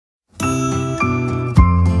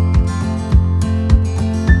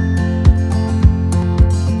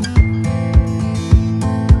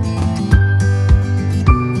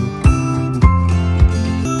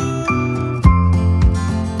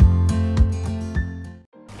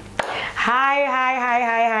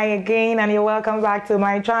Hi again, and you're welcome back to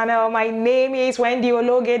my channel. My name is Wendy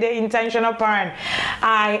Ologe, the Intentional Parent.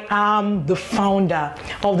 I am the founder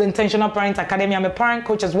of the Intentional Parent Academy. I'm a parent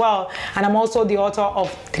coach as well, and I'm also the author of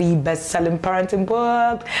 3 best-selling parenting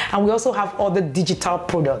books. And we also have other digital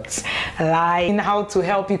products, like how to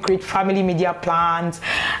help you create family media plans,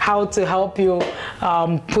 how to help you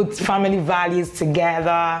put family values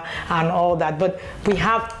together, and all that. But we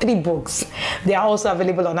have 3 books. They are also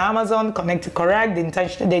available on Amazon: Connect to Correct,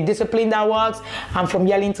 The Discipline That Works, and From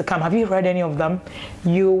Yelling to Calm. Have you read any of them?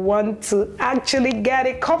 You want to actually get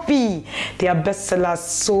a copy. They are bestsellers,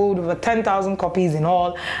 sold over 10,000 copies in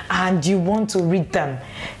all, and you want to read them.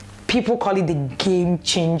 People call it the game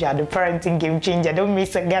changer, the parenting game changer. Don't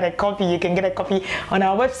miss it. Get a copy. You can get a copy on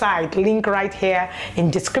our website. Link right here in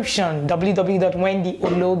description,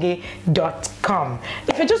 www.wendyologe.com.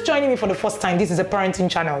 If you're just joining me for the first time, this is a parenting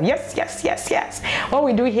channel. Yes. What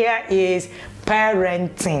we do here is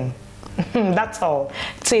parenting. That's all.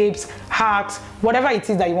 Tips, hacks, whatever it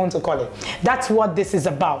is that you want to call it. That's what this is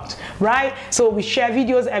about, right? So we share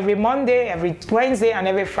videos every Monday, every Wednesday, and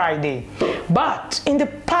every Friday. But in the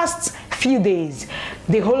past few days,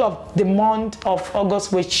 the whole of the month of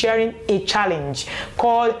August, we're sharing a challenge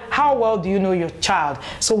called How Well Do You Know Your Child?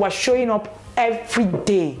 So we're showing up every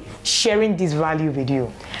day sharing this value with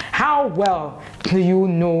you. How well do you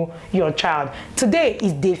know your child? Today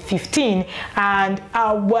is day 15, and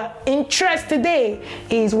our interest today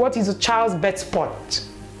is, what is your child's best sport?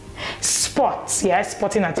 Sports, yes,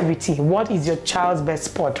 sporting activity. What is your child's best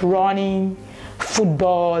sport? Running,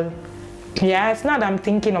 football. Yes, now that I'm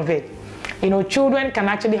thinking of it, children can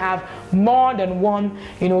actually have more than one,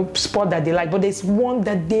 sport that they like, but there's one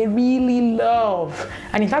that they really love,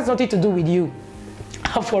 and it has nothing to do with you.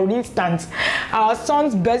 For instance, our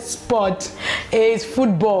son's best sport is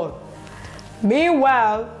football.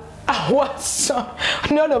 Meanwhile, our son,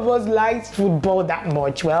 none of us likes football that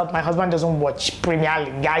much. Well, my husband doesn't watch Premier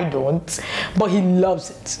League, I don't, but he loves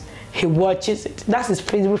it. He watches it. That's his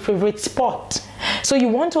favorite sport. So you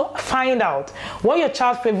want to find out what your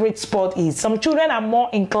child's favorite sport is. Some children are more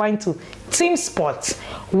inclined to team sports,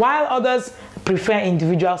 while others prefer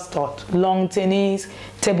individual sport, long tennis,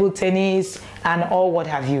 table tennis, and all what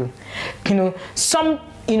have you. Some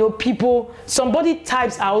some body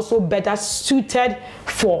types are also better suited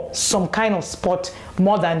for some kind of sport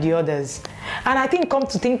more than the others. And I think, come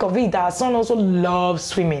to think of it, our son also loves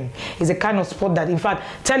swimming. It's a kind of sport that, in fact,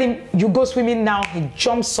 tell him you go swimming now, he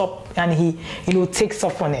jumps up and he takes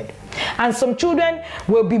off on it. And some children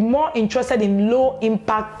will be more interested in low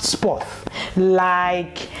impact sport,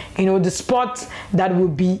 like the sport that will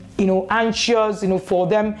be anxious for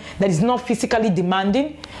them, that is not physically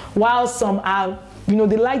demanding, while some are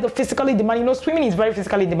they like the physically demanding. Swimming is very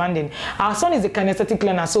physically demanding. Our son is a kinesthetic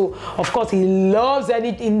learner, so of course he loves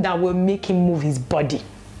anything that will make him move his body.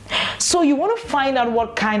 So you want to find out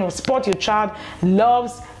what kind of sport your child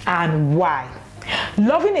loves and why.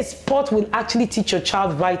 Loving a sport will actually teach your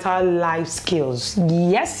child vital life skills.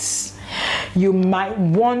 Yes, you might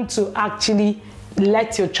want to actually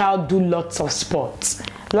let your child do lots of sports.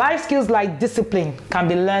 Life skills like discipline can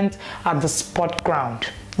be learned at the sport ground.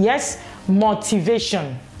 Yes,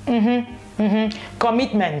 motivation,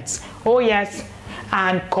 commitment, oh yes,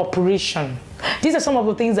 and cooperation. These are some of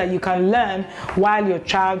the things that you can learn while your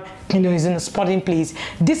child is in a sporting place.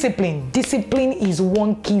 Discipline is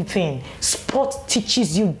one key thing. Sport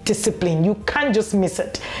teaches you discipline. You can't just miss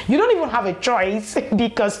it. You don't even have a choice,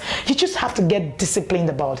 because you just have to get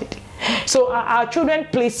disciplined about it. So our children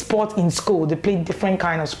play sport in school. They play different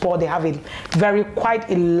kind of sport. They have quite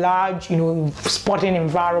a large, sporting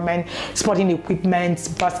environment, sporting equipment,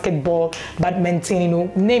 basketball,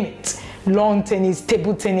 badminton, name it. Lawn tennis,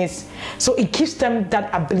 table tennis. So it gives them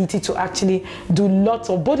that ability to actually do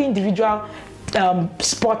lots of both individual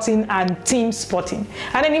sporting and team sporting.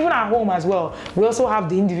 And then even at home as well, we also have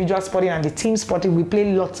the individual sporting and the team sporting. We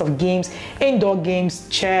play lots of games, indoor games,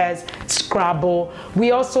 chess, Scrabble.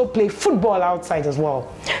 We also play football outside as well.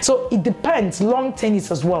 So it depends. Long tennis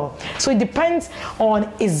as well. So it depends on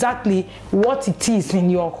exactly what it is in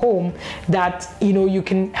your home that you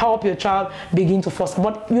can help your child begin to foster.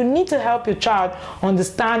 But you need to help your child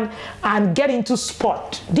understand and get into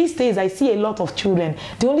sport. These days I see a lot of children,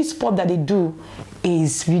 the only sport that they do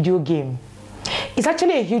is video game. It's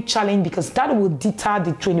actually a huge challenge, because that will deter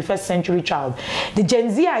the 21st century child. The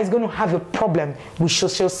Gen Z is going to have a problem with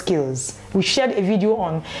social skills. We shared a video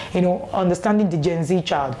on understanding the Gen Z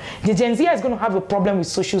child. The Gen Z is going to have a problem with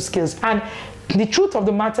social skills, and the truth of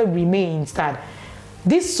the matter remains that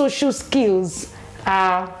these social skills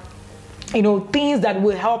are things that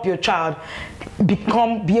will help your child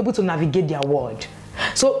be able to navigate their world.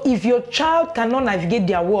 So if your child cannot navigate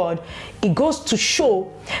their world, it goes to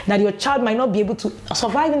show that your child might not be able to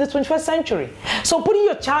survive in the 21st century. So putting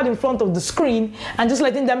your child in front of the screen and just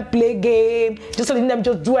letting them play game, just letting them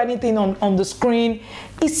just do anything on the screen,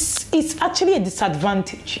 is actually a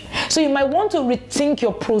disadvantage. So you might want to rethink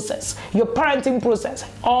your process, your parenting process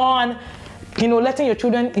on, letting your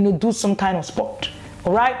children, do some kind of sport.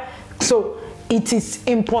 All right? So it is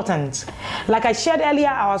important. Like I shared earlier,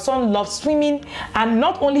 our son loves swimming, and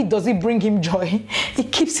not only does it bring him joy, it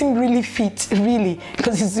keeps him really fit, really,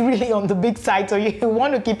 because he's really on the big side, so you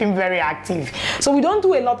want to keep him very active. So we don't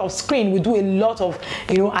do a lot of screen, we do a lot of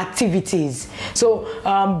activities.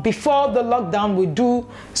 So before the lockdown, we do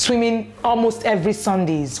swimming almost every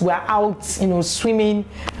Sundays. We're out swimming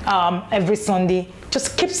every Sunday.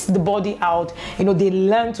 Just keeps the body out. They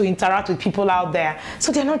learn to interact with people out there,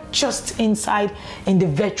 so they're not just inside in the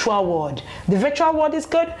virtual world. The virtual world is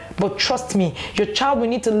good, but trust me, your child will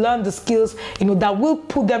need to learn the skills that will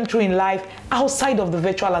put them through in life outside of the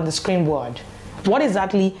virtual and the screen world. What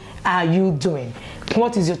exactly are you doing?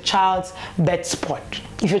 What is your child's best sport?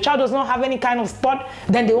 If your child does not have any kind of sport,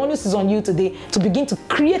 then the onus is on you today to begin to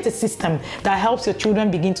create a system that helps your children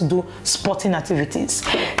begin to do sporting activities.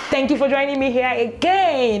 Thank you for joining me here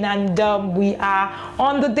again. And we are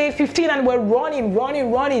on the day 15 and we're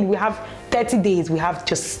running. We have 30 days. We have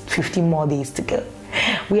just 15 more days to go.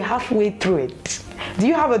 We're halfway through it. Do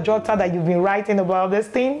you have a jotter that you've been writing about these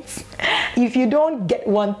things? If you don't, get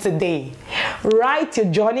one today. Write your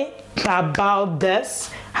journey about this,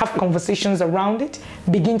 have conversations around it,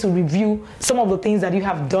 begin to review some of the things that you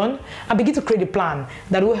have done, and begin to create a plan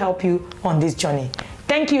that will help you on this journey.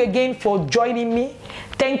 Thank you again for joining me.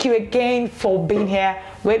 Thank you again for being here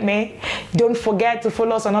with me. Don't forget to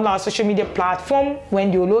follow us on all our social media platforms,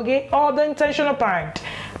 Wendy Ologe or The Intentional Parent.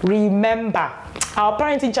 Remember, our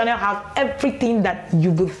parenting channel has everything that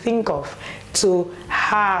you will think of to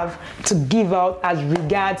give out as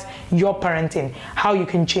regards your parenting, how you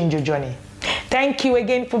can change your journey. Thank you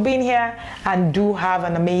again for being here, and do have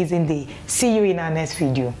an amazing day. See you in our next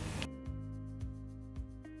video.